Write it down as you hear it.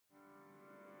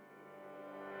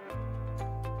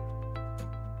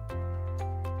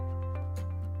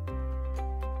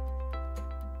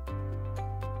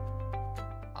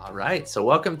All right, so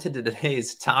welcome to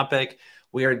today's topic.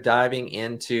 We are diving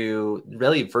into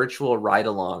really virtual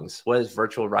ride-alongs. What is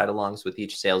virtual ride-alongs with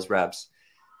each sales reps?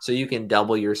 So you can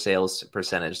double your sales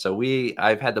percentage. So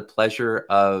I've had the pleasure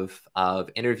of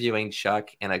interviewing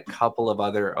Chuck and a couple of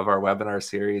other of our webinar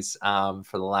series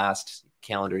for the last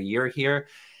calendar year here.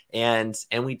 And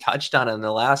we touched on it in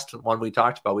the last one we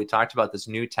talked about this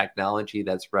new technology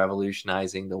that's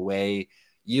revolutionizing the way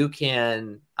you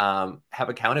can have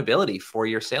accountability for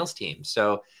your sales team.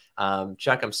 So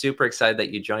Chuck, I'm super excited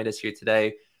that you joined us here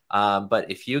today.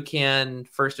 But if you can,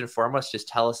 first and foremost, just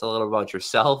tell us a little about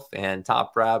yourself and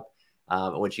Top Rep,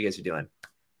 what you guys are doing.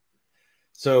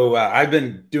 So I've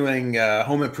been doing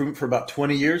home improvement for about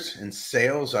 20 years in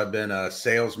sales. I've been a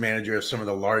sales manager of some of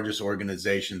the largest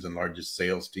organizations and largest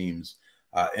sales teams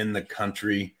in the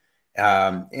country.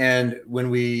 And when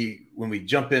we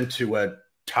jump into what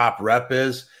Top Rep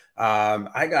is,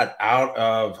 I got out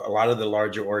of a lot of the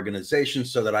larger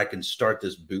organizations so that I can start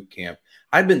this boot camp.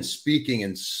 I've been speaking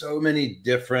in so many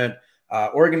different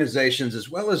organizations, as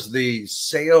well as the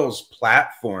sales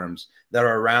platforms that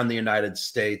are around the United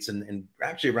States and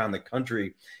actually around the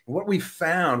country. And what we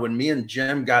found when me and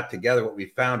Jim got together, what we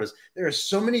found is there are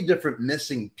so many different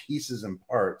missing pieces and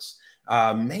parts,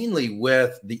 mainly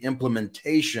with the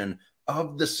implementation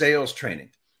of the sales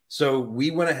training. So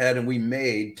we went ahead and we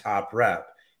made Top Rep.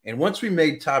 And once we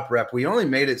made Top Rep, we only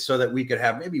made it so that we could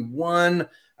have maybe one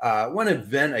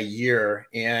event a year.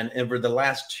 And over the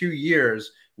last 2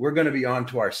 years, we're going to be on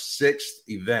to our 6th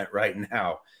event right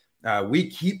now. We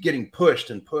keep getting pushed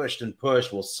and pushed and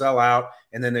pushed. We'll sell out,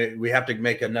 and then we have to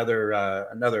make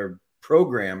another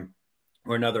program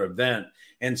or another event.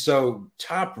 And so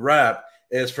Top Rep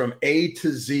is from A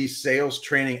to Z sales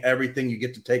training, everything you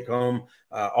get to take home,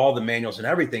 all the manuals and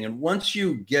everything. And once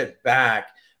you get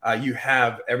back, you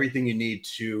have everything you need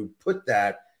to put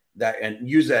that and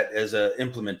use that as an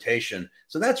implementation.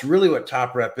 So that's really what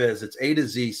Top Rep is. It's A to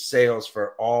Z sales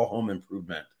for all home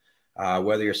improvement,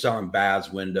 whether you're selling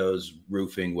baths, windows,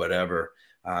 roofing, whatever.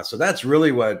 So that's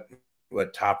really what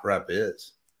Top Rep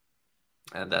is.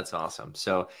 And that's awesome.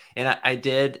 So, and I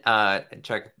did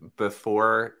check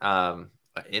before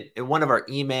in one of our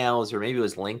emails, or maybe it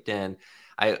was LinkedIn,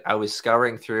 I was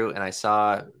scouring through and I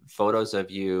saw photos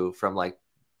of you from like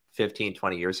 15,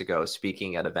 20 years ago,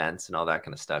 speaking at events and all that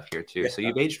kind of stuff here too. Yeah. So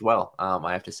you've aged well,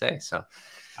 I have to say. So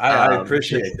I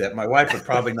appreciate that. My wife would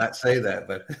probably not say that,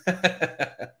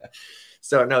 but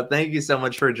so no, thank you so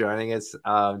much for joining us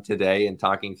today and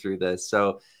talking through this.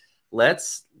 So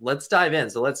let's dive in.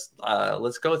 So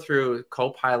let's go through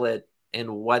Copilot and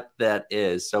what that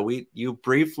is. So you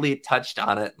briefly touched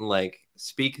on it and like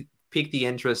piqued the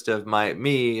interest of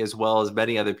me as well as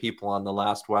many other people on the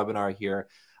last webinar here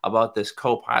about this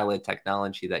Copilot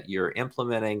technology that you're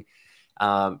implementing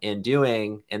and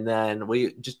doing. And then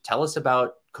we just tell us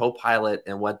about Copilot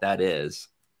and what that is.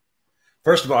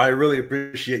 First of all, I really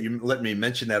appreciate you letting me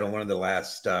mention that on one of the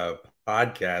last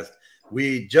podcasts.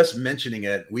 We just mentioning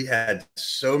it, we had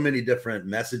so many different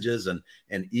messages and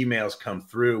emails come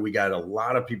through. We got a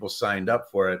lot of people signed up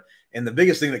for it. And the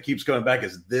biggest thing that keeps coming back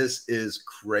is this is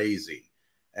crazy.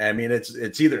 I mean,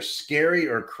 it's either scary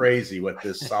or crazy what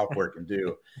this software can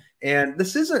do. And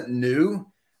this isn't new.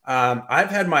 I've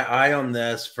had my eye on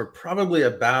this for probably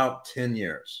about 10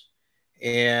 years.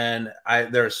 And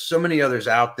there are so many others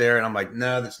out there. And I'm like,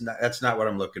 no, that's not what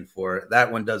I'm looking for.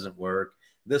 That one doesn't work.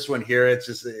 This one here, it's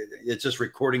just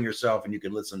recording yourself and you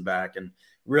can listen back. And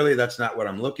really, that's not what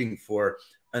I'm looking for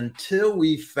until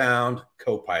we found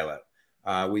Copilot.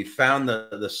 We found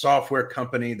the software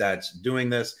company that's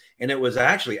doing this, and it was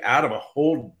actually out of a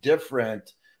whole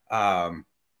different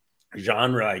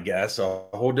genre, I guess, a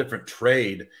whole different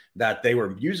trade that they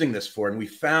were using this for. And we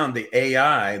found the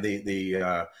AI,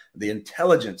 the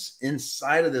intelligence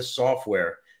inside of this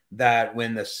software that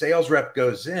when the sales rep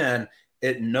goes in,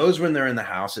 it knows when they're in the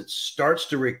house. It starts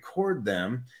to record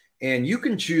them, and you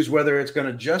can choose whether it's going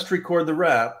to just record the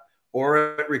rep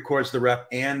or it records the rep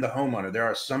and the homeowner. There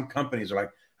are some companies that are like,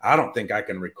 I don't think I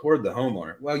can record the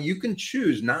homeowner. Well, you can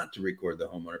choose not to record the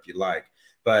homeowner if you like,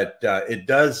 but it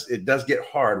does get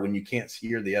hard when you can't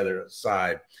hear the other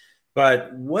side.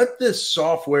 But what this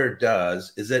software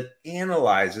does is it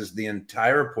analyzes the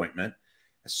entire appointment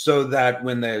so that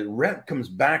when the rep comes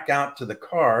back out to the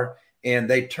car and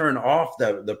they turn off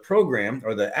the program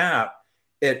or the app,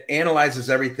 it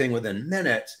analyzes everything within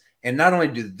minutes. And not only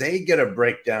do they get a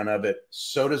breakdown of it,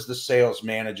 so does the sales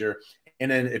manager.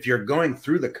 And then if you're going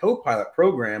through the Copilot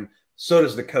program, so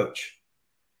does the coach.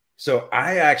 So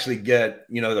I actually get,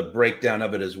 the breakdown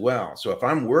of it as well. So if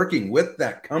I'm working with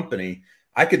that company,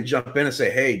 I could jump in and say,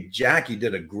 hey, Jackie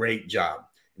did a great job.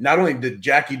 not only did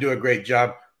Jackie do a great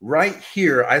job right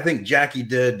here, I think Jackie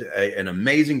did an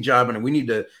amazing job, and we need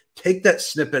to take that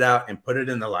snippet out and put it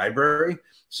in the library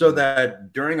so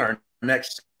that during our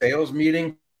next sales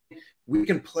meeting, we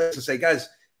can place and say, guys,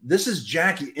 this is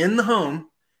Jackie in the home,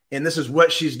 and this is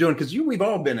what she's doing. Because we've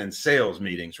all been in sales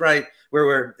meetings, right?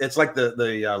 Where it's like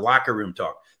the locker room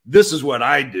talk. This is what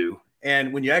I do.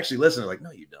 And when you actually listen, they're like,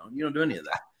 no, you don't. You don't do any of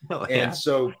that. Oh, and yeah.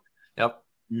 so Yep.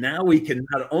 now we can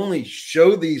not only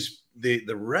show the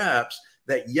reps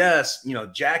that, yes,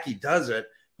 Jackie does it,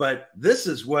 but this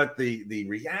is what the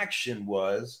reaction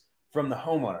was from the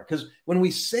homeowner. Because when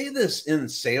we say this in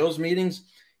sales meetings,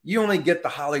 you only get the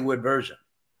Hollywood version.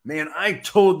 Man, I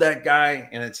told that guy,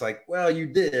 and it's like, well, you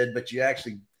did, but you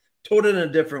actually told it in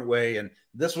a different way. And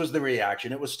this was the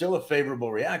reaction. It was still a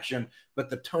favorable reaction, but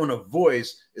the tone of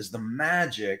voice is the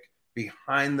magic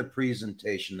behind the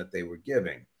presentation that they were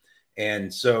giving.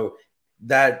 And so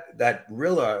that the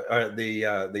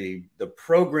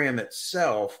program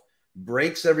itself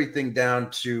breaks everything down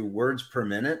to words per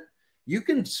minute. You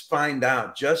can find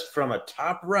out just from a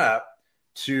top rep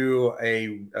to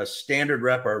a standard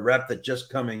rep or a rep that just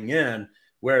coming in,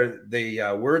 where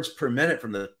the words per minute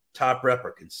from the top rep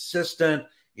are consistent.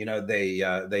 And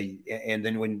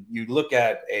then when you look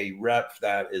at a rep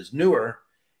that is newer,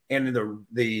 and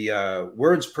the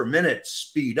words per minute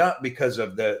speed up because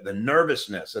of the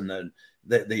nervousness and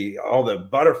all the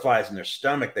butterflies in their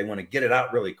stomach. They want to get it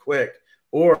out really quick,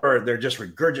 or they're just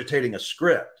regurgitating a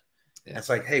script. Yeah. It's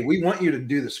like, hey, we want you to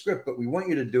do the script, but we want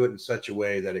you to do it in such a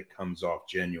way that it comes off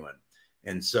genuine.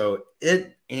 And so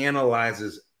it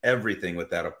analyzes everything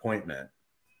with that appointment.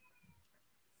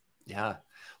 Yeah.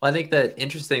 Well, I think the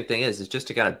interesting thing is just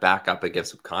to kind of back up and give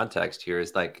some context here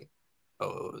is like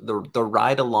the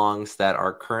ride-alongs that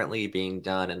are currently being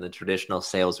done in the traditional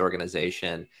sales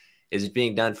organization is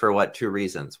being done for what? Two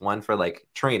reasons. One for like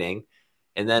training,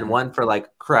 and then one for like,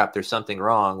 crap, there's something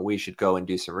wrong. We should go and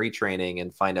do some retraining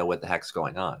and find out what the heck's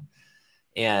going on.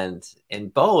 And in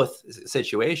both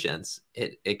situations,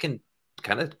 it can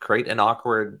kind of create an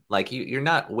awkward, like you're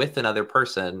not with another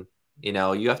person.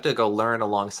 You have to go learn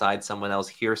alongside someone else,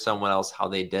 hear someone else, how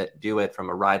they do it from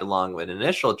a ride along with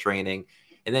initial training.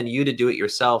 And then you to do it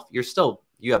yourself,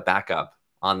 you have backup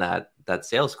on that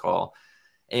sales call.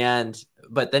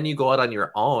 But then you go out on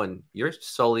your own, you're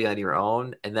solely on your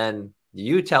own. And then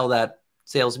you tell that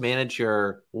sales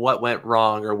manager what went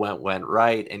wrong or what went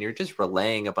right. And you're just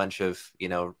relaying a bunch of,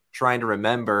 trying to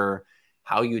remember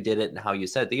how you did it and how you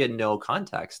said it. You had no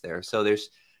context there. So there's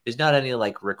not any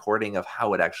like recording of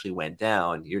how it actually went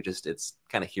down. It's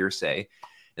kind of hearsay.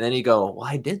 And then you go, well,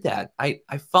 I did that. I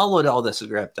followed all the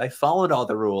script. I followed all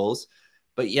the rules,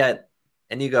 but yet,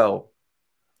 and you go,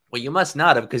 well, you must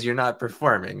not have, because you're not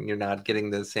performing. You're not getting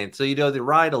the same. So you do the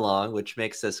ride along, which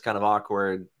makes this kind of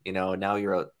awkward. Now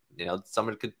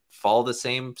someone could follow the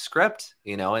same script,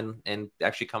 and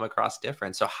actually come across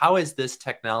different. So how is this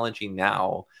technology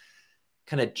now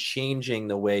kind of changing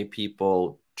the way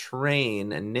people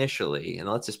train initially? And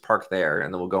let's just park there,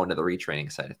 and then we'll go into the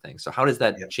retraining side of things. So how does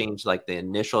that change like the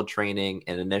initial training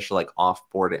and initial like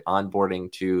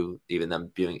onboarding to even them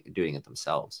doing it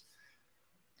themselves?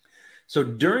 So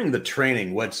during the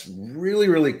training, what's really,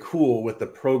 really cool with the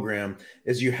program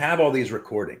is you have all these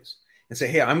recordings and say,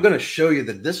 hey, I'm going to show you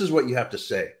that this is what you have to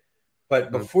say.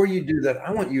 But before you do that,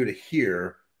 I want you to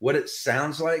hear what it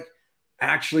sounds like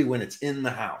actually when it's in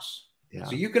the house. Yeah.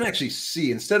 So you can actually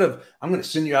see, instead of, I'm going to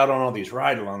send you out on all these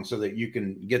ride-alongs so that you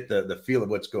can get the feel of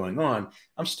what's going on.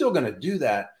 I'm still going to do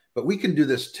that, but we can do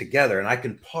this together, and I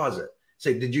can pause it.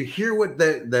 Say, did you hear what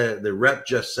the rep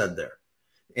just said there?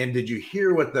 And did you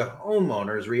hear what the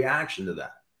homeowner's reaction to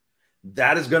that?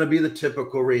 That is going to be the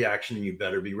typical reaction, and you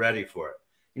better be ready for it.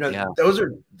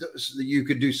 You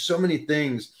could do so many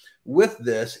things with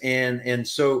this. And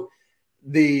so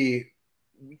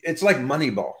it's like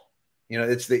Moneyball.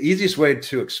 It's the easiest way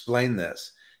to explain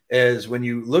this is when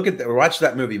you look at watch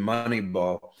that movie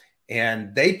Moneyball,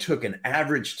 and they took an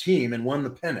average team and won the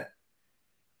pennant.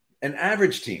 An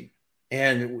average team.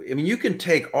 And I mean, you can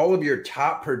take all of your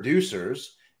top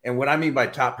producers, and what I mean by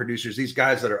top producers, these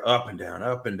guys that are up and down,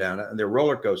 and they're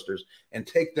roller coasters, and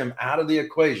take them out of the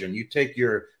equation. You take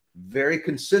your very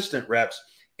consistent reps,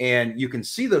 and you can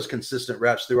see those consistent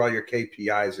reps through all your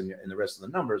KPIs and the rest of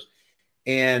the numbers,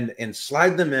 and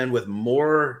slide them in with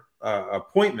more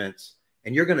appointments,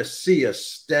 and you're going to see a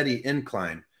steady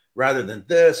incline rather than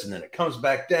this, and then it comes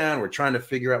back down. We're trying to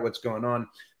figure out what's going on.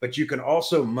 But you can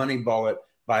also moneyball it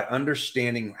by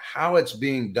understanding how it's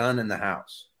being done in the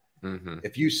house. Mm-hmm.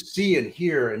 If you see and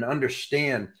hear and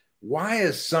understand why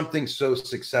is something so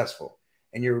successful,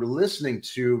 and you're listening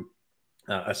to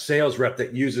a sales rep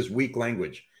that uses weak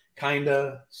language,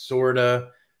 kinda, sorta,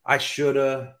 I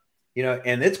shoulda,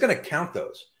 and it's going to count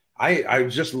those. I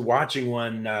was just watching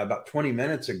one about 20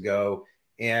 minutes ago,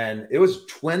 and it was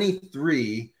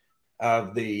 23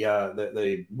 of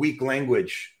the weak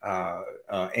language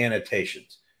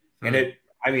annotations. And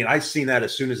I mean, I seen that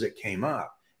as soon as it came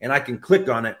up, and I can click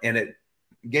on it, and it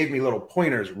gave me little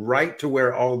pointers right to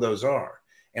where all those are.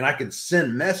 And I could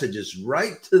send messages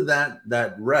right to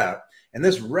that rep. And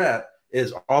this rep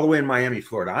is all the way in Miami,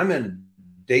 Florida. I'm in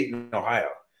Dayton, Ohio.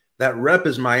 That rep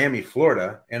is Miami,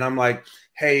 Florida. And I'm like,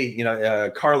 hey,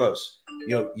 Carlos,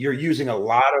 you're using a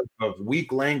lot of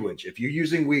weak language. If you're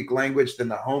using weak language, then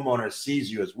the homeowner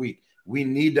sees you as weak. We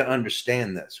need to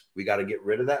understand this. We got to get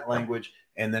rid of that language.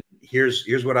 And then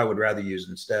here's what I would rather use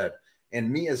instead. And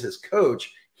me as his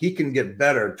coach, he can get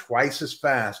better twice as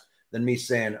fast than me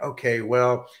saying, okay,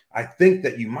 well, I think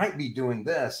that you might be doing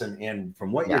this. And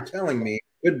from what you're telling me,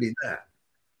 it could be that.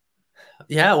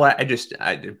 Yeah, well,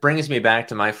 it brings me back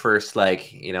to my first, I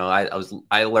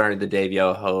learned the Dave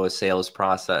Yoho sales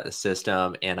process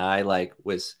system, and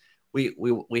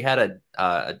we had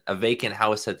a vacant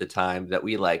house at the time that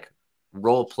we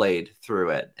role played through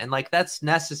it, and that's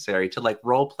necessary to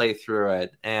role play through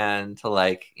it, and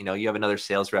to you have another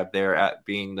sales rep there at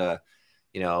being the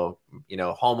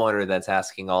homeowner that's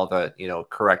asking all the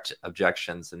correct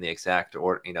objections in the exact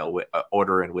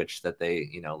order in which that they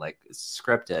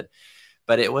scripted.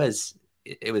 But it was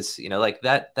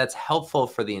that's helpful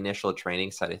for the initial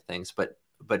training side of things. But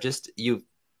just you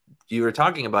were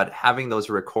talking about having those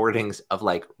recordings of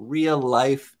real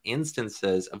life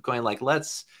instances of going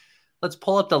let's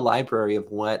pull up the library of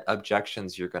what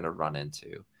objections you're going to run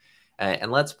into,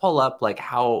 and let's pull up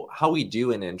how we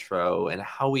do an intro, and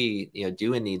how we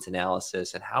do a needs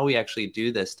analysis, and how we actually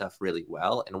do this stuff really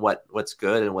well, and what's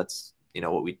good and what's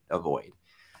what we avoid.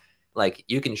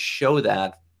 You can show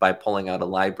that by pulling out a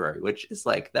library, which is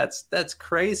that's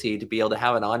crazy to be able to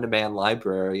have an on-demand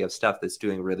library of stuff that's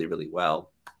doing really, really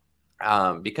well.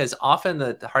 Because often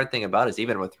the hard thing about it is,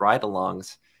 even with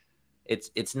ride-alongs,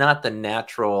 it's not the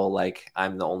natural,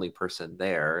 I'm the only person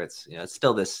there. It's, it's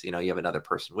still this, you have another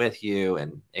person with you,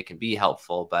 and it can be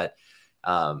helpful, but,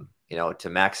 to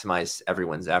maximize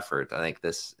everyone's effort, I think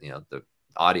this, the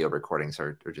audio recordings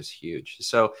are just huge.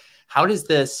 So how does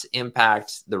this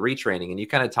impact the retraining? And you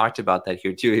kind of talked about that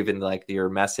here too, even your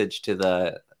message to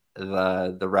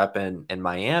the rep in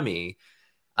Miami.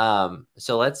 So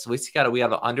we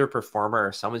have an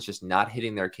underperformer, someone's just not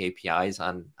hitting their KPIs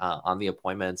on the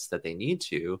appointments that they need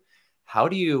to. How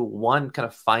do you, one, kind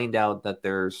of find out that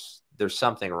there's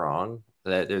something wrong,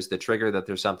 that there's the trigger that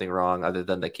there's something wrong other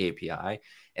than the KPI?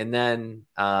 And then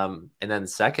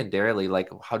secondarily,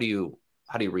 how do you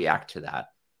react to that?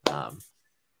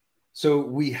 So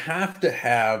we have to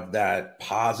have that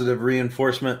positive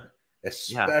reinforcement,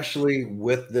 especially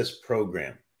with this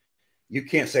program. You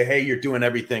can't say, hey, you're doing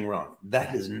everything wrong.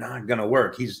 That is not going to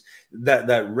work.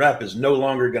 That rep is no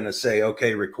longer going to say,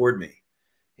 okay, record me.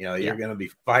 You're going to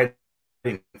be fighting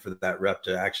for that rep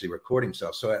to actually record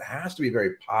himself. So it has to be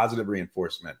very positive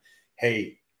reinforcement.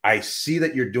 Hey, I see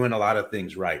that you're doing a lot of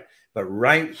things right. But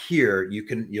right here,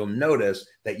 you'll notice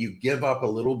that you give up a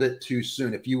little bit too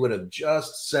soon. If you would have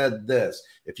just said this,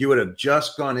 if you would have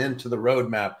just gone into the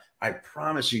roadmap, I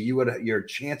promise you, your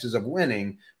chances of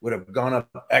winning would have gone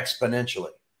up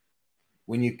exponentially.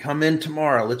 When you come in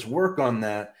tomorrow, let's work on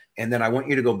that. And then I want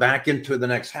you to go back into the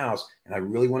next house, and I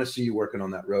really want to see you working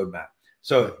on that roadmap.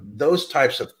 So those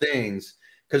types of things,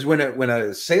 because when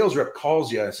a sales rep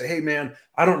calls you and say, hey, man,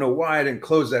 I don't know why I didn't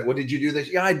close that. What did you do this?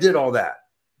 Yeah, I did all that.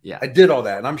 Yeah, I did all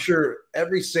that. And I'm sure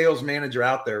every sales manager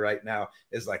out there right now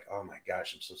is like, oh my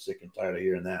gosh, I'm so sick and tired of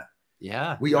hearing that.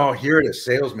 Yeah. We all hear it as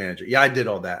sales manager. Yeah, I did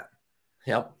all that.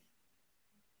 Yep.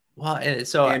 Well,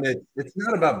 it's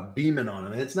not about beaming on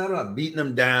them. It's not about beating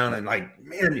them down and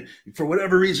man, for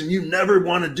whatever reason, you never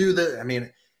want to do that. I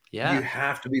mean, you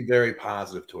have to be very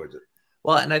positive towards it.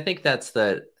 Well, and I think that's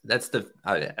the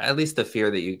at least the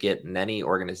fear that you get in any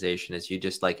organization is you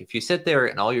just if you sit there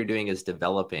and all you're doing is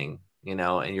developing,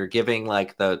 and you're giving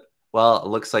well, it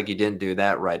looks like you didn't do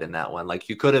that right in that one.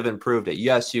 You could have improved it.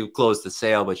 Yes, you closed the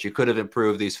sale, but you could have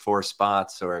improved these 4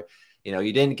 spots, or,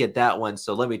 you didn't get that one.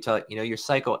 So let me tell you,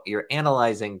 you're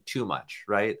analyzing too much,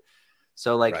 right?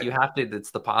 So you have to, it's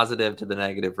the positive to the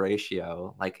negative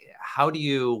ratio. How do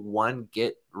you, one,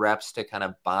 get reps to kind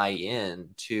of buy in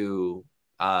to,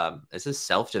 this is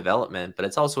self-development, but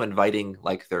it's also inviting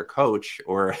their coach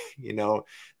or,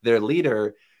 their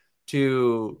leader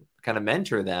to kind of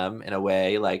mentor them in a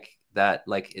way that,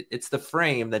 it's the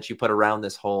frame that you put around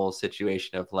this whole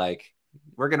situation of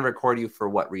we're going to record you for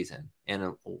what reason?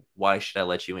 And why should I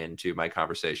let you into my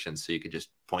conversation so you could just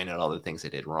point out all the things I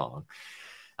did wrong?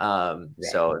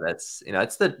 So that's,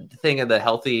 it's the thing of the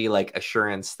healthy, like,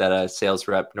 assurance that a sales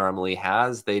rep normally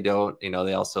has. They don't,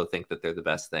 they also think that they're the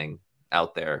best thing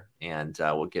out there, and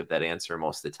will give that answer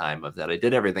most of the time of that I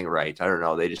did everything right. I don't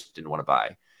know. They just didn't want to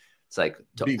buy. It's like,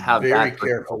 to be have very that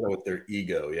careful with their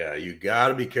ego. Yeah, you got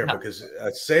to be careful, because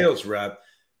a sales rep,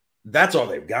 that's all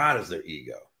they've got is their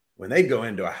ego. When they go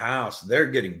into a house, they're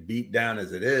getting beat down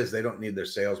as it is. They don't need their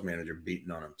sales manager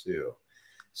beating on them too.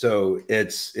 So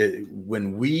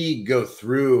when we go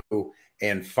through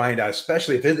and find out,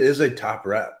 especially if it is a top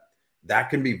rep, that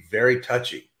can be very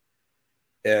touchy.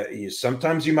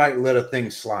 Sometimes you might let a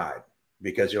thing slide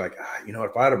because you're like,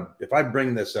 if I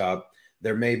bring this up,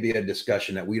 there may be a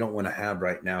discussion that we don't want to have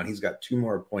right now, and he's got 2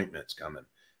 more appointments coming.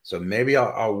 So maybe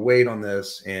I'll wait on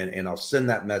this, and I'll send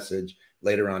that message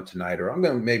later on tonight, or I'm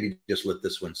going to maybe just let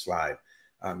this one slide.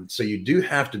 So you do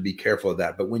have to be careful of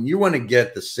that. But when you want to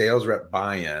get the sales rep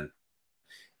buy-in,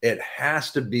 it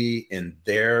has to be in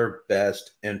their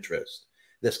best interest.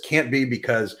 This can't be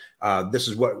because this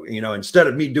is what, instead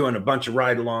of me doing a bunch of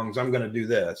ride-alongs, I'm going to do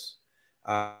this.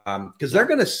 Because they're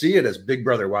going to see it as Big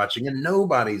Brother watching, and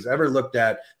nobody's ever looked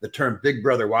at the term Big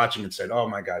Brother watching and said, "Oh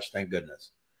my gosh, thank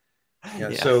goodness."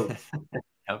 So,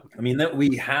 I mean, that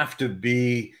we have to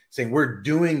be saying we're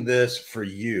doing this for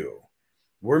you.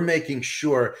 We're making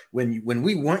sure when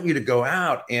we want you to go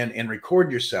out and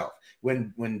record yourself,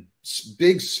 when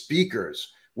big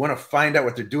speakers want to find out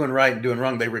what they're doing right and doing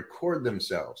wrong, they record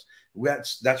themselves.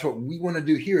 That's what we want to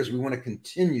do here, is we want to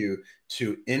continue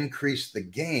to increase the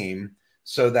game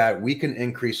so that we can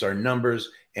increase our numbers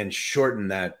and shorten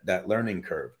that learning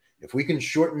curve. If we can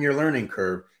shorten your learning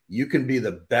curve, you can be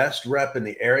the best rep in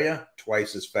the area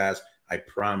twice as fast, I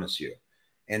promise you.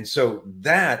 And so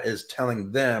that is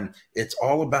telling them it's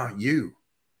all about you.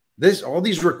 All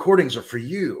these recordings are for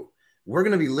you. We're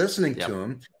going to be listening to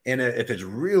them. And if it's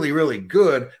really, really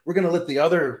good, we're going to let the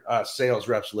other sales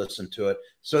reps listen to it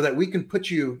so that we can put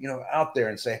you, out there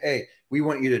and say, hey, we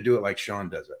want you to do it like Sean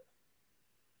does it.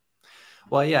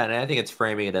 Well, yeah, and I think it's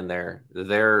framing it in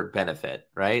their benefit,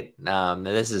 right?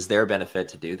 This is their benefit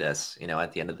to do this,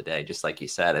 at the end of the day. Just like you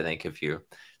said, I think if you,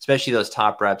 especially those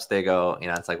top reps, they go,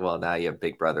 it's like, well, now you have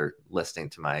Big Brother listening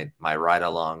to my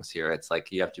ride-alongs here. It's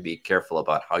like you have to be careful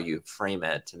about how you frame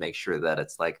it to make sure that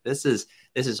it's like this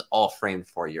is all framed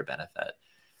for your benefit,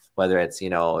 whether it's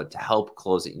to help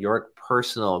close your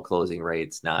personal closing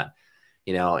rates, not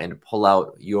and pull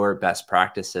out your best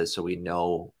practices so we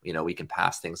know, we can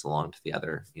pass things along to the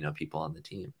other, people on the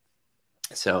team.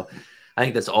 So I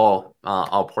think that's all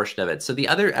portion of it. So the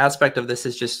other aspect of this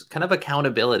is just kind of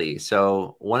accountability.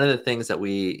 So one of the things that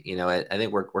we, I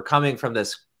think we're coming from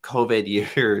this COVID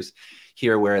years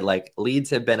here where like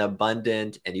leads have been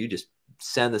abundant and you just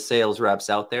send the sales reps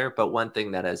out there. But one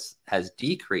thing that has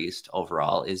decreased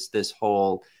overall is this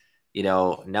whole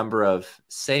number of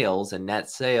sales and net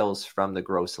sales from the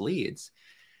gross leads.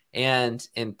 And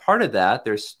in part of that,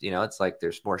 there's, it's like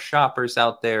there's more shoppers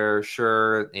out there.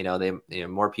 Sure.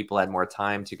 More people had more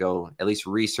time to go at least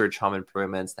research home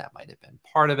improvements. That might have been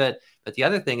part of it. But the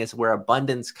other thing is where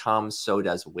abundance comes, so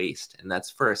does waste. And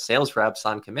that's for sales reps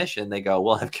on commission. They go,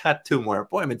 well, I've got 2 more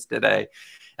appointments today.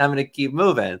 I'm going to keep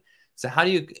moving. So how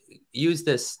do you use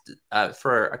this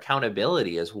for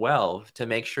accountability as well to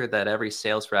make sure that every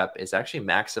sales rep is actually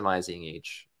maximizing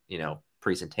each,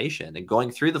 presentation and going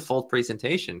through the full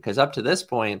presentation? Because up to this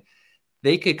point,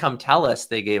 they could come tell us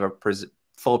they gave a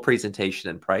full presentation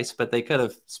and price, but they could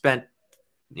have spent,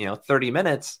 30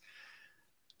 minutes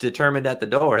determined at the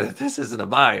door that this isn't a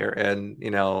buyer and,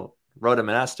 wrote them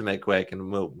an estimate quick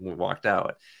and we walked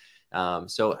out.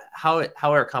 So how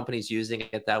are companies using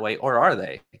it that way, or are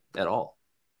they at all?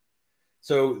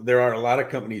 So there are a lot of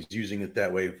companies using it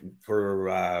that way.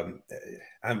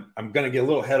 I'm going to get a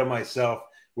little ahead of myself.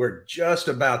 We're just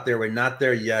about there. We're not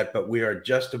there yet, but we are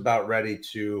just about ready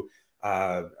to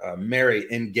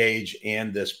marry Engage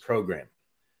and this program.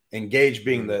 Engage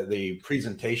being the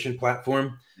presentation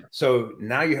platform. So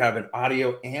now you have an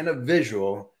audio and a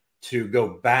visual to go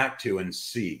back to and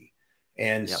see.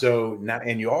 And so now,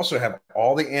 and you also have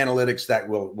all the analytics that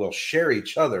will share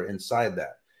each other inside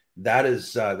that.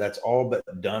 That's all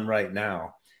but done right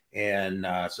now. And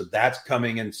so that's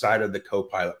coming inside of the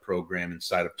Copilot program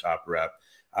inside of Top Rep.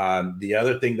 The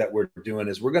other thing that we're doing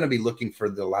is we're going to be looking for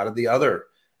a lot of the other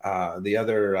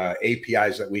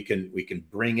APIs that we can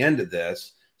bring into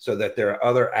this, so that there are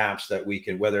other apps that we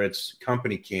can, whether it's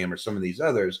Company Cam or some of these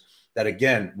others, that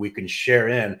again, we can share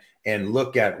in and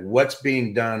look at what's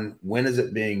being done, when is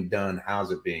it being done, how's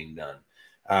it being done.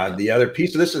 The other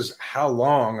piece of this is how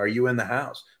long are you in the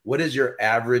house? What is your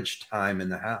average time in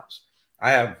the house?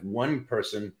 I have one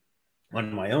person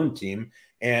on my own team,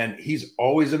 and he's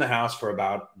always in the house for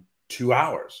about 2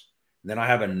 hours. And then I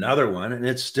have another one, and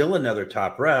it's still another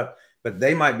top rep, but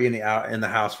they might be in the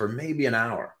house for maybe an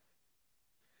hour.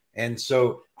 And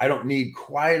so I don't need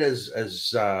quite as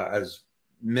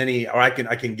many, or I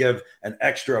can give an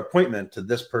extra appointment to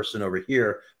this person over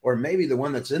here, or maybe the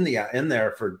one that's in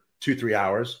there for 2-3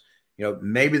 hours. You know,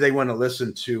 maybe they want to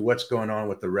listen to what's going on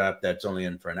with the rep that's only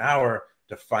in for an hour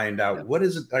to find out what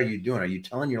is it are you doing? Are you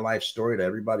telling your life story to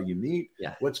everybody you meet?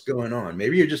 Yeah. What's going on?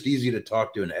 Maybe you're just easy to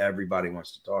talk to and everybody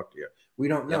wants to talk to you. We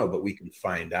don't know, but we can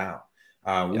find out.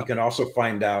 We can also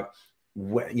find out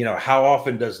how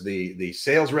often does the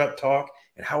sales rep talk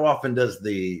and how often does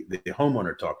the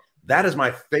homeowner talk. That is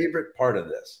my favorite part of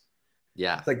this.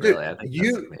 Yeah, it's like, really, dude,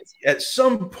 you at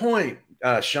some point,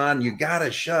 Sean, you gotta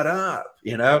shut up.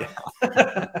 You know,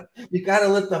 you gotta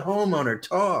let the homeowner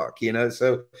talk. You know,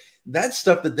 so that's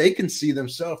stuff that they can see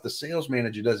themselves. The sales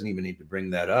manager doesn't even need to bring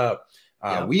that up.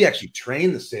 We actually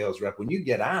train the sales rep. When you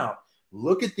get out,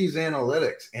 look at these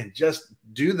analytics and just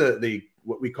do the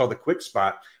what we call the quick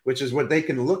spot, which is what they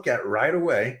can look at right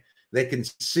away. They can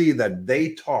see that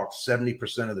they talk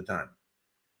 70% of the time.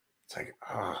 It's like,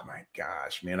 oh my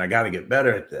gosh, man, I got to get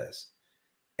better at this.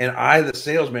 And the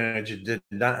sales manager, did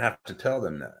not have to tell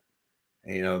them that,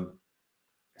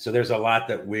 so there's a lot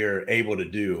that we're able to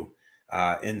do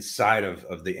inside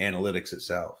of the analytics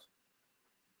itself.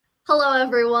 Hello,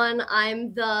 everyone.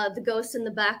 I'm the ghost in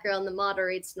the background that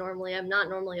moderates normally. I'm not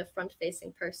normally a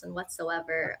front-facing person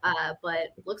whatsoever, but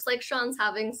looks like Sean's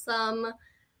having some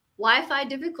Wi-Fi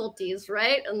difficulties,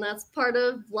 right? And that's part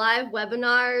of live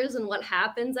webinars and what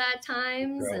happens at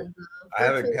times. Right. And I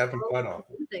haven't happened quite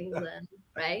often. Things then,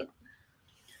 right?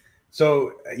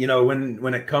 So,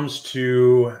 when it comes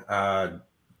to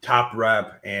top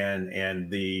rep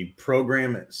and the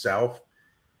program itself,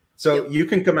 so you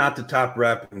can come out to top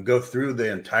rep and go through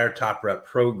the entire top rep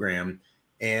program,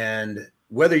 and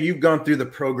whether you've gone through the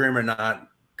program or not,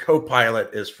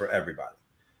 Copilot is for everybody.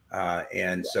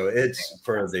 So it's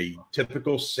for the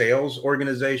typical sales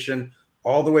organization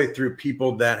all the way through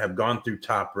people that have gone through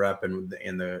top rep, and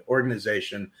the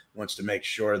organization wants to make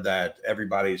sure that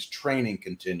everybody's training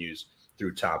continues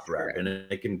through top rep, and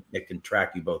it can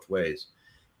track you both ways.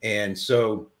 And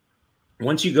so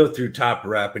once you go through top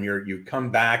rep and you come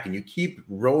back and you keep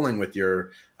rolling with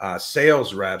your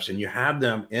sales reps and you have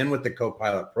them in with the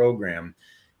Copilot program,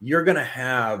 you're going to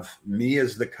have me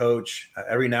as the coach.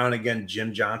 Every now and again,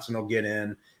 Jim Johnson will get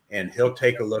in and he'll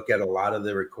take a look at a lot of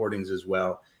the recordings as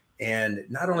well. And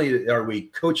not only are we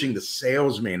coaching the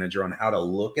sales manager on how to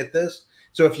look at this.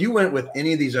 So if you went with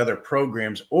any of these other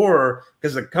programs, or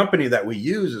because the company that we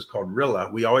use is called Rilla,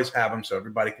 we always have them so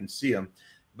everybody can see them.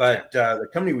 But the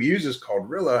company we use is called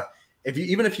Rilla.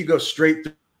 Even if you go straight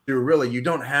through Rilla, you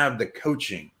don't have the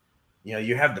coaching.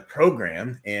 You have the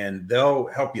program and they'll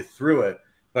help you through it.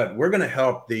 But we're going to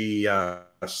help the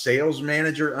sales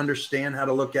manager understand how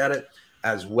to look at it,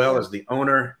 as well as the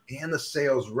owner and the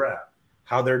sales rep,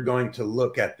 how they're going to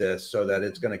look at this so that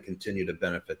it's going to continue to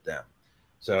benefit them.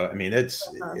 So, I mean, it's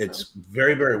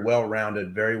very, very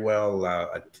well-rounded, very well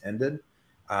attended.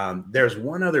 There's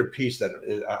one other piece that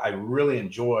I really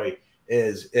enjoy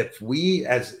is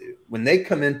when they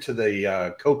come into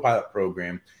the Copilot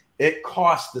program, it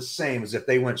costs the same as if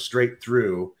they went straight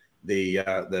through the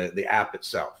app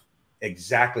itself,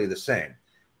 exactly the same,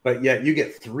 but yet you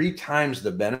get 3 times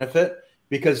the benefit,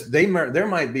 because there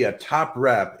might be a top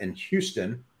rep in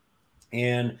Houston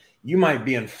and you might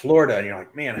be in Florida and you're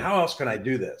like, man, how else can I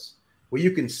do this? Well,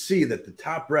 you can see that the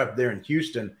top rep there in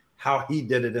Houston, how he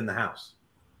did it in the house.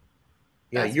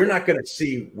 You're not going to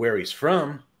see where he's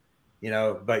from,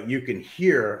 but you can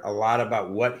hear a lot about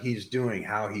what he's doing,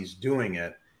 how he's doing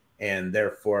it. And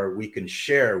therefore we can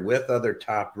share with other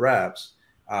top reps,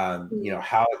 how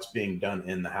it's being done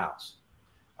in the house.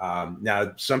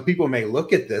 Now, some people may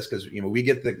look at this because, we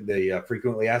get the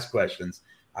frequently asked questions.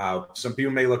 Some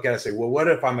people may look at it and say, well, what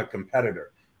if I'm a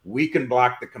competitor? We can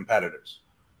block the competitors.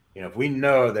 If we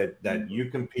know that you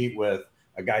compete with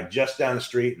a guy just down the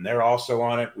street and they're also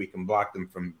on it, we can block them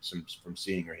from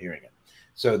seeing or hearing it.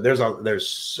 So there's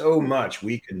so much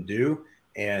we can do.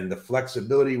 And the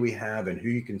flexibility we have, and who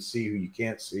you can see, who you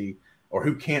can't see, or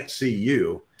who can't see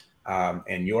you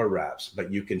and your reps, but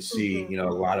you can see, a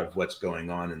lot of what's going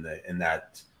on in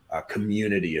that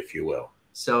community, if you will.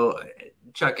 So,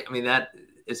 Chuck, I mean, that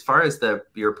as far as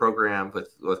your program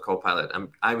with Copilot,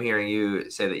 I'm hearing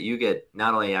you say that you get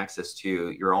not only access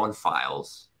to your own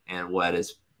files and what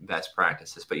is best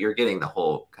practices, but you're getting the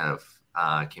whole kind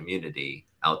of community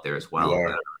out there as You well that are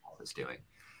our office is doing.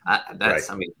 right.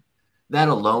 I mean, that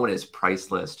alone is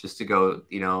priceless, just to go,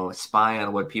 spy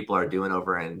on what people are doing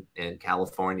over in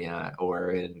California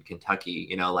or in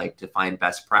Kentucky, like to find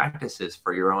best practices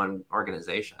for your own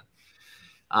organization.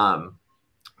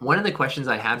 One of the questions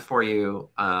I had for you,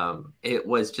 it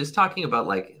was just talking about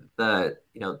like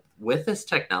with this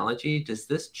technology, does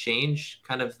this change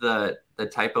kind of the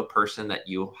type of person that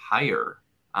you hire?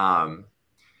 From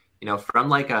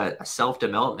like a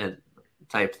self-development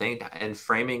type thing and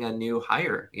framing a new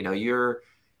hire, you're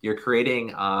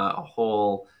creating a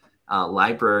whole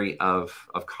library of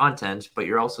content, but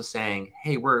you're also saying,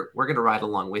 hey, we're going to ride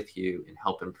along with you and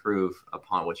help improve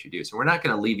upon what you do. So we're not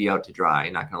going to leave you out to dry.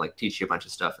 Not going to like teach you a bunch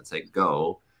of stuff and say,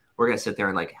 go. We're going to sit there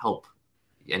and like help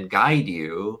and guide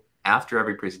you after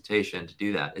every presentation to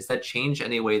do that. Does that change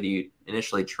any way that you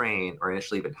initially train or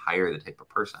initially even hire the type of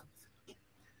person?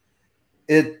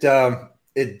 It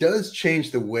does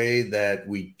change the way that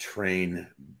we train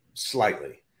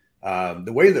slightly.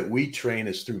 The way that we train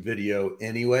is through video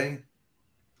anyway.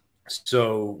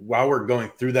 So while we're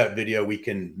going through that video, we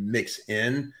can mix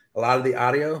in a lot of the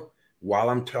audio while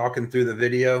I'm talking through the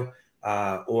video,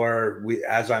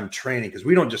 as I'm training, because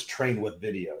we don't just train with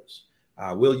videos.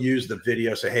 We'll use the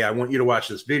video, say, hey, I want you to watch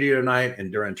this video tonight,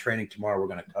 and during training tomorrow, we're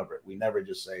going to cover it. We never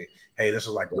just say, hey, this is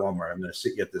like Walmart. I'm going to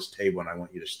sit you at this table, and I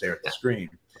want you to stare at the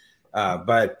screen.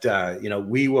 But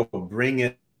we will bring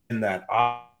in that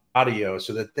audio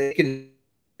so that they can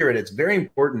hear it. It's very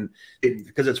important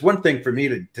because it's one thing for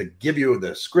me to give you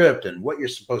the script and what you're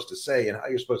supposed to say and how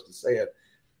you're supposed to say it.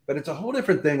 But it's a whole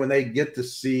different thing when they get to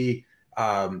see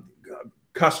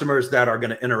customers that are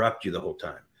going to interrupt you the whole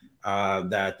time.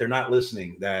 That they're not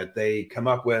listening, that they come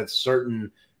up with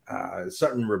certain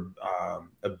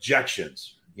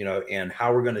objections, and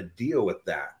how we're going to deal with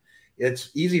that.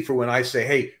 It's easy for when I say,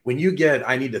 hey,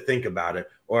 I need to think about it.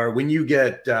 Or when you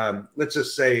get, let's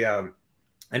just say,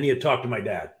 I need to talk to my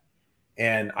dad.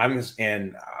 And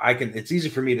it's easy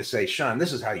for me to say, Sean,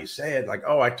 this is how you say it. Like,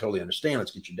 oh, I totally understand. Let's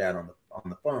get your dad on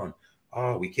the phone.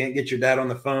 Oh, we can't get your dad on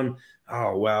the phone.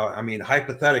 Oh, well, I mean,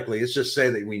 hypothetically, let's just say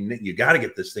that you got to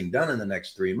get this thing done in the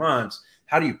next 3 months.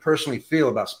 How do you personally feel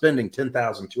about spending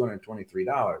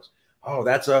 $10,223? Oh,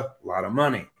 that's a lot of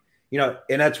money. And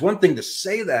that's one thing to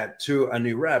say that to a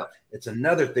new rep. It's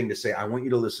another thing to say, I want you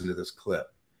to listen to this clip.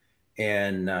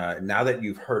 And now that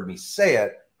you've heard me say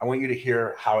it, I want you to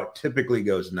hear how it typically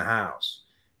goes in the house.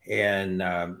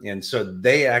 And so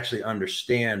they actually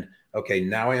understand, okay,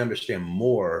 now I understand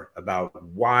more about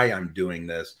why I'm doing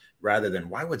this rather than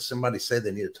why would somebody say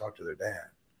they need to talk to their dad?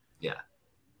 Yeah.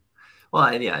 Well,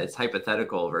 and yeah, it's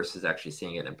hypothetical versus actually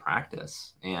seeing it in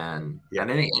practice. And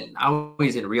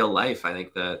always in real life, I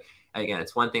think that, again,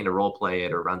 it's one thing to role play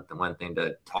it or one thing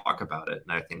to talk about it,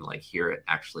 another thing to like hear it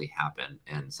actually happen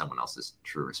and someone else's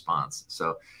true response.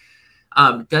 So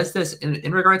does this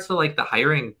in regards to like the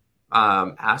hiring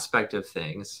aspect of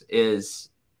things,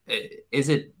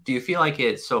 do you feel like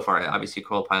it's so far, obviously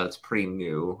Copilot's pretty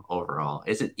new overall,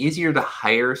 is it easier to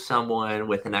hire someone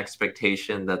with an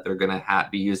expectation that they're going to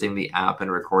be using the app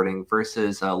and recording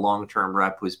versus a long-term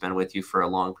rep who's been with you for a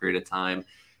long period of time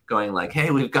going like,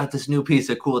 hey, we've got this new piece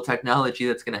of cool technology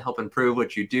that's going to help improve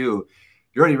what you do.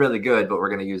 You're already really good, but we're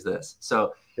going to use this.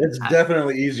 So it's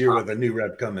definitely easier with a new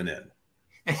rep coming in.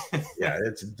 Yeah,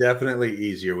 it's definitely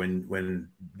easier when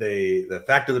the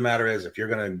fact of the matter is, if you're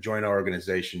going to join our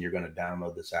organization, you're going to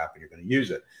download this app and you're going to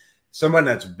use it. Someone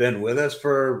that's been with us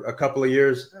for a couple of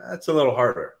years, that's a little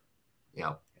harder.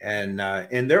 Yeah. And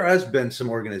there has been some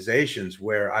organizations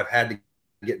where I've had to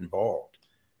get involved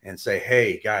and say,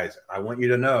 hey guys, I want you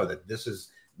to know that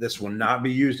this will not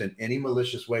be used in any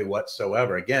malicious way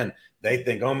whatsoever. Again, they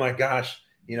think, oh my gosh,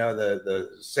 the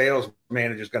sales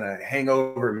manager is going to hang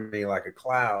over me like a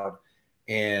cloud.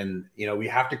 And, we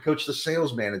have to coach the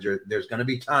sales manager. There's going to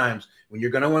be times when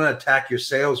you're going to want to attack your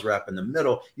sales rep in the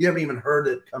middle. You haven't even heard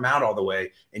it come out all the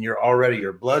way and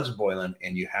your blood's boiling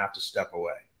and you have to step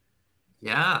away.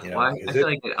 Yeah. Well, I feel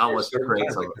like it almost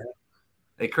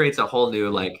creates a whole new,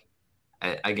 like,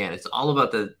 again, it's all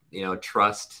about the,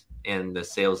 trust in the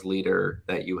sales leader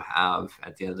that you have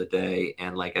at the end of the day.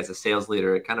 And like, as a sales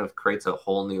leader, it kind of creates a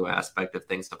whole new aspect of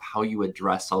things, of how you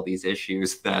address all these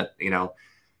issues that,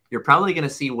 you're probably going to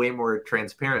see way more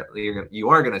transparently. You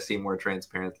are going to see more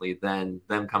transparently than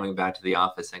them coming back to the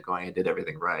office and going, I did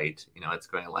everything right. It's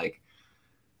going like,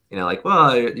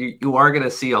 well, you are going to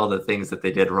see all the things that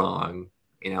they did wrong,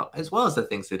 as well as the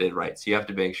things they did right. So you have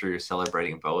to make sure you're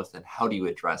celebrating both. And how do you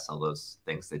address all those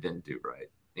things they didn't do right,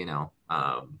 in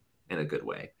a good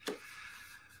way?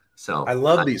 So I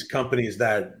love these companies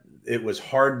that it was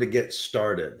hard to get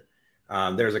started.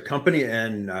 There's a company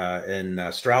in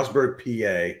Stroudsburg,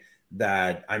 PA,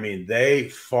 that, I mean, they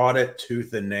fought it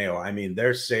tooth and nail. I mean,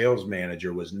 their sales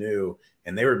manager was new,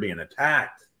 and they were being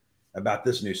attacked about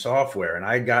this new software. And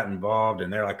I got involved,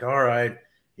 and they're like, all right,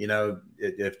 you know,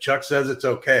 if Chuck says it's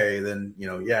okay, then, you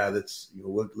know, yeah,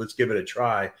 let's give it a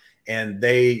try. And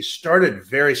they started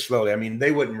very slowly. I mean,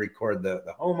 they wouldn't record the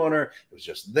homeowner. It was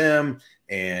just them.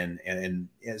 And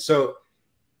so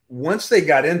once they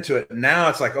got into it, now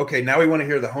it's like, okay, now we want to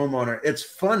hear the homeowner. It's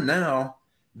fun now.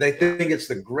 They think it's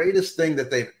the greatest thing that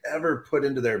they've ever put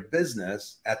into their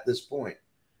business at this point.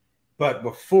 But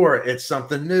before, it's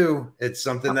something new. It's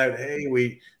something that,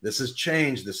 hey, this has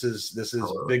changed. This is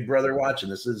Big Brother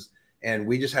watching. And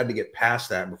we just had to get past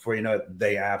that. Before you know it,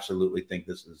 they absolutely think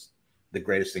this is the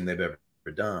greatest thing they've ever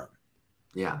done.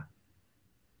 Yeah.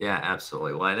 Yeah,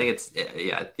 absolutely. Well, I think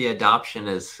the adoption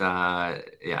is, I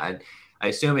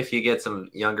assume if you get some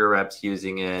younger reps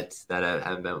using it that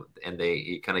have been, and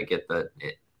you kind of get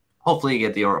hopefully you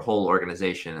get the whole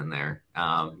organization in there,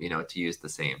 you know, to use the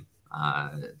same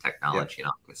technology and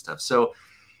all that stuff. So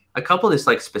a couple of just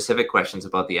like specific questions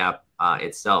about the app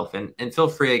itself, and feel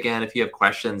free again, if you have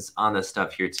questions on this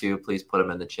stuff here too, please put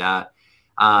them in the chat.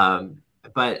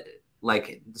 But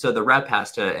like, so the rep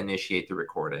has to initiate the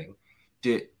recording.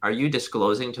 Are you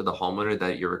disclosing to the homeowner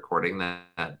that you're recording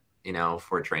that, you know,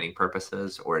 for training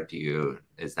purposes, or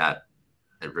is that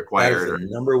required? That is the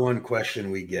number one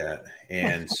question we get.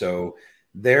 And so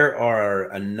there are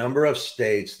a number of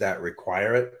states that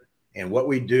require it. And what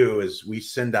we do is we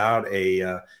send out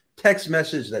a text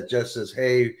message that just says,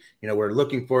 hey, you know, we're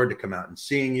looking forward to come out and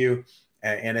seeing you.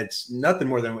 And it's nothing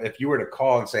more than if you were to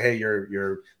call and say, hey,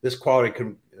 this call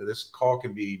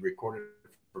can be recorded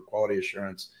for quality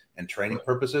assurance and training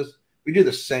purposes. We do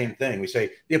the same thing. We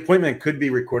say the appointment could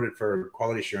be recorded for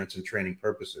quality assurance and training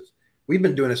purposes. We've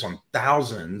been doing this on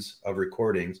thousands of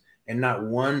recordings, and not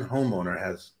one homeowner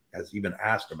has even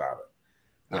asked about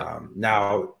it. Yeah.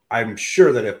 Now, I'm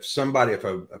sure that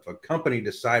if a company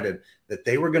decided that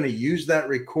they were going to use that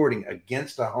recording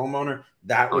against a homeowner,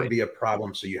 that would be a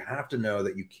problem. So you have to know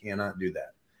that you cannot do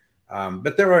that.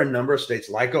 But there are a number of states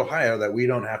like Ohio that we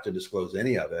don't have to disclose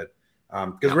any of it,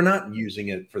 because we're not using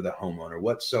it for the homeowner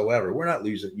whatsoever. We're not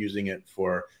using it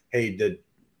for, hey, did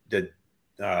the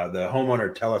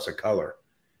homeowner tell us a color?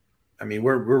 I mean,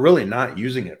 we're really not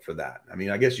using it for that. I mean,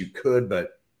 I guess you could,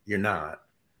 but you're not.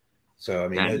 So, I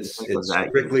mean, it's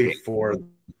strictly for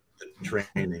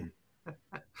training.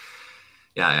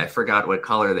 Yeah, I forgot what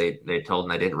color they told,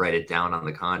 and I didn't write it down on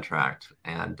the contract.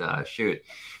 And shoot.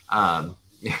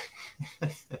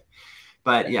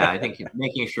 But yeah, I think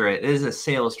making sure it is a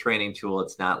sales training tool.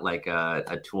 It's not like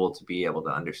a tool to be able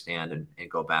to understand and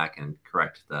go back and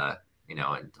correct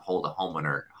and hold a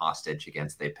homeowner hostage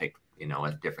against they pick, you know,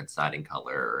 a different siding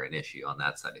color or an issue on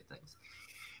that side of things.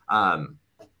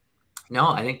 No,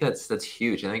 I think that's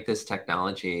huge. I think this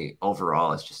technology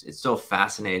overall it's so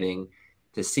fascinating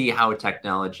to see how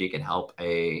technology can help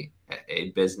a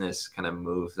business kind of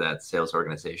move that sales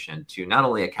organization to not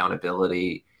only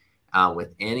accountability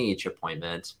within each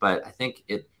appointment, but I think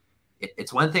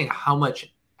it's one thing how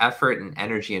much effort and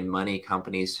energy and money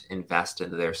companies invest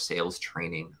into their sales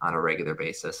training on a regular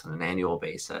basis, on an annual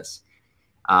basis.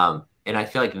 And I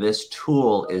feel like this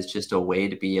tool is just a way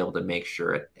to be able to make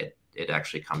sure it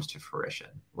actually comes to fruition.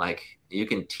 Like, you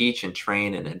can teach and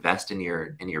train and invest in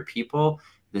your people.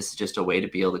 This is just a way to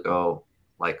be able to go,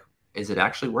 like, is it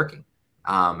actually working?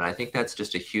 And I think that's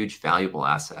just a huge valuable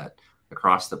asset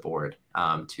across the board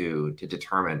to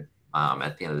determine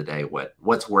at the end of the day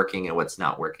what's working and what's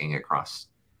not working across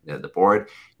the board,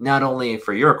 not only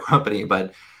for your company,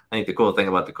 but I think the cool thing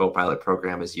about the Copilot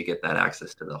program is you get that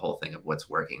access to the whole thing of what's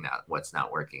working, what's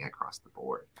not working across the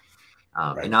board.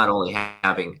 Right. And not only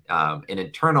having an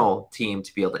internal team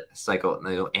to be able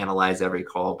to analyze every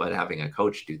call, but having a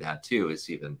coach do that too is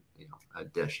even, you know,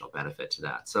 additional benefit to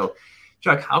that. So,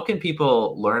 Chuck, how can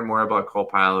people learn more about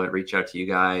Copilot, reach out to you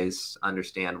guys,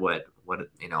 understand what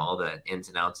you know, all the ins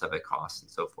and outs of it costs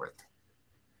and so forth?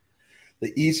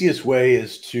 The easiest way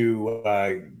is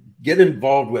to get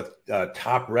involved with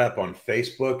Top Rep on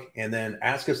Facebook, and then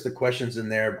ask us the questions in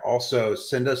there. Also,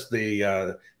 send us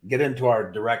get into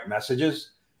our direct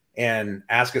messages and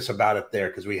ask us about it there,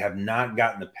 because we have not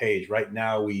gotten the page. Right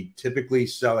now, we typically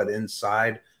sell it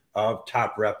inside of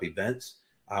Top Rep events.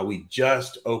 We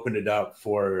just opened it up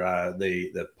for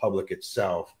the public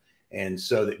itself. And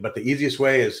so, but the easiest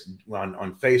way is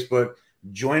on Facebook.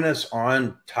 Join us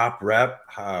on Top Rep,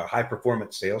 high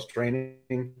performance sales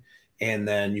training. And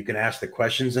then you can ask the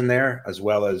questions in there, as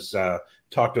well as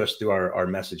talk to us through our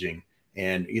messaging.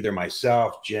 And either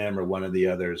myself, Jim, or one of the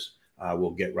others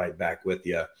we'll get right back with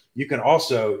you. You can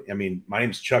also, I mean, my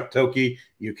name's Chuck Thokey.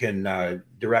 You can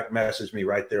direct message me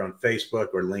right there on Facebook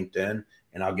or LinkedIn,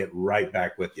 and I'll get right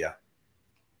back with you.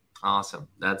 Awesome.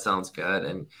 That sounds good.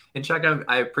 And Chuck,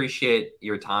 I appreciate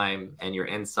your time and your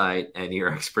insight and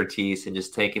your expertise and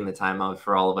just taking the time out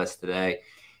for all of us today.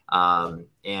 And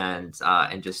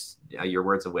just your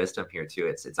words of wisdom here too.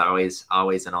 It's always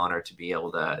an honor to be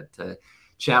able to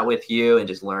chat with you and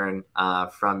just learn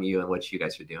from you and what you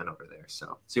guys are doing over there.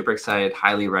 So super excited.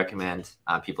 Highly recommend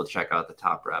people check out the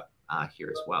Top Rep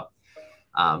here as well.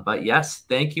 But yes,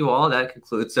 thank you all. That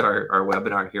concludes our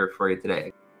webinar here for you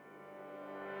today.